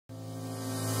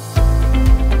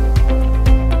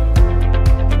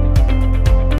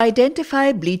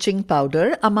Identify bleaching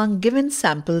powder among given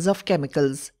samples of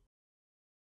chemicals.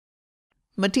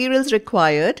 Materials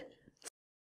required.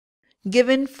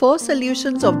 Given 4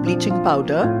 solutions of bleaching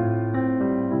powder: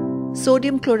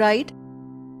 sodium chloride,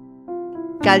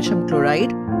 calcium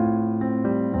chloride,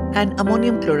 and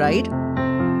ammonium chloride,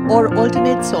 or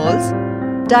alternate salts,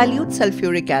 dilute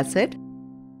sulfuric acid,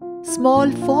 small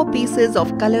 4 pieces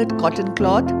of colored cotton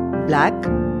cloth,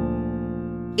 black,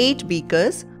 8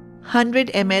 beakers, 100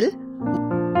 ml,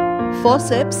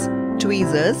 forceps,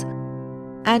 tweezers,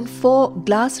 and 4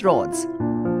 glass rods.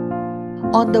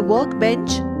 On the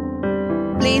workbench,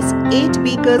 place 8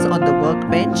 beakers on the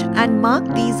workbench and mark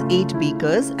these 8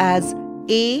 beakers as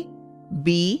A,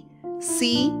 B,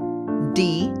 C,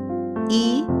 D,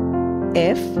 E,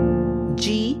 F,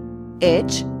 G,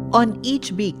 H on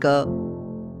each beaker.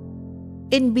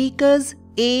 In beakers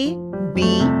A, B,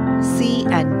 C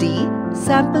and D,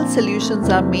 sample solutions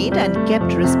are made and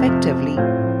kept respectively.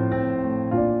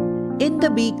 In the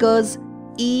beakers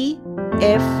E,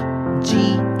 F, G,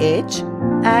 H,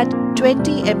 add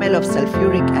 20 ml of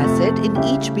sulfuric acid in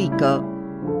each beaker.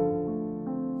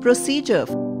 Procedure: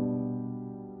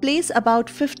 place about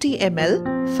 50 ml,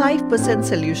 5%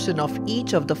 solution of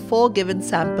each of the 4 given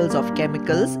samples of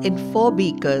chemicals in 4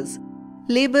 beakers.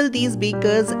 Label these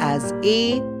beakers as A,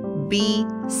 B,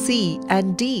 C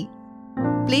and D.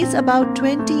 Place about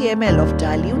 20 ml of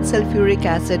dilute sulfuric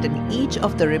acid in each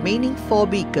of the remaining 4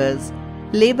 beakers.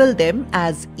 Label them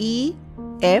as E,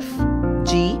 F,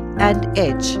 G and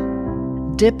H.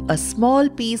 Dip a small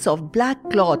piece of black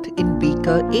cloth in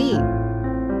beaker A.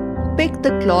 Pick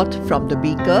the cloth from the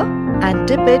beaker and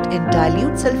dip it in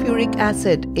dilute sulfuric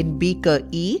acid in beaker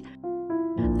E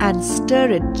and stir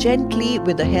it gently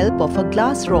with the help of a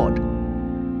glass rod.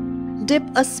 Dip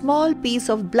a small piece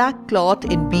of black cloth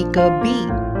in beaker B.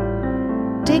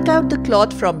 Take out the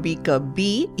cloth from beaker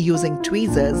B using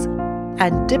tweezers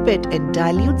and dip it in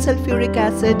dilute sulfuric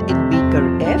acid in beaker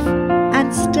F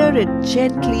and stir it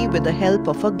gently with the help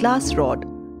of a glass rod.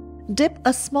 Dip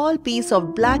a small piece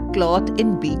of black cloth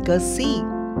in beaker C.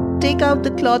 Take out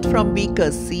the cloth from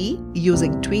beaker C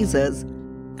using tweezers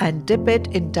and dip it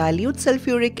in dilute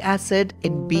sulfuric acid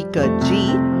in beaker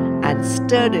G and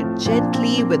stir it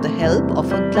gently with the help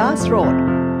of a glass rod.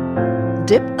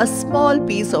 Dip a small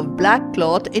piece of black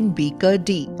cloth in beaker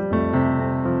D.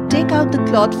 Take out the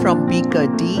cloth from beaker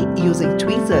D using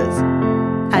tweezers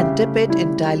and dip it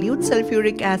in dilute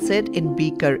sulfuric acid in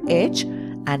beaker H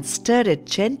and stir it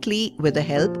gently with the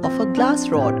help of a glass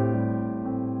rod.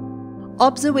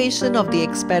 Observation of the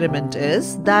experiment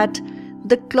is that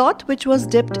the cloth which was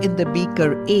dipped in the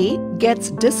beaker A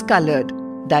gets discolored,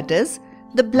 that is,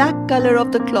 the black color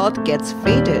of the cloth gets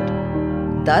faded.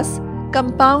 Thus,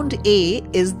 compound A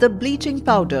is the bleaching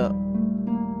powder.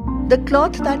 The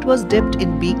cloth that was dipped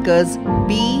in beakers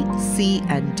B, C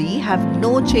and D have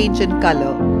no change in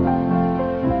color.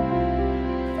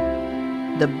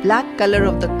 The black color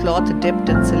of the cloth dipped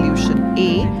in solution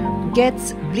A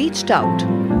gets bleached out.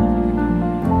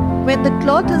 When the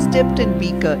cloth is dipped in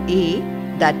beaker A,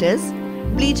 that is,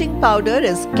 bleaching powder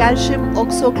is calcium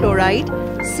oxochloride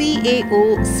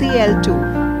CaOCl2.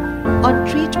 On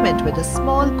treatment with a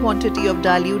small quantity of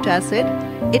dilute acid,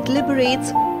 it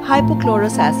liberates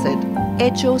hypochlorous acid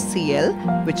HOCl,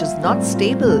 which is not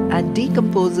stable and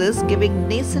decomposes, giving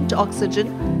nascent oxygen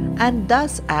and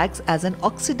thus acts as an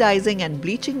oxidizing and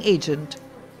bleaching agent.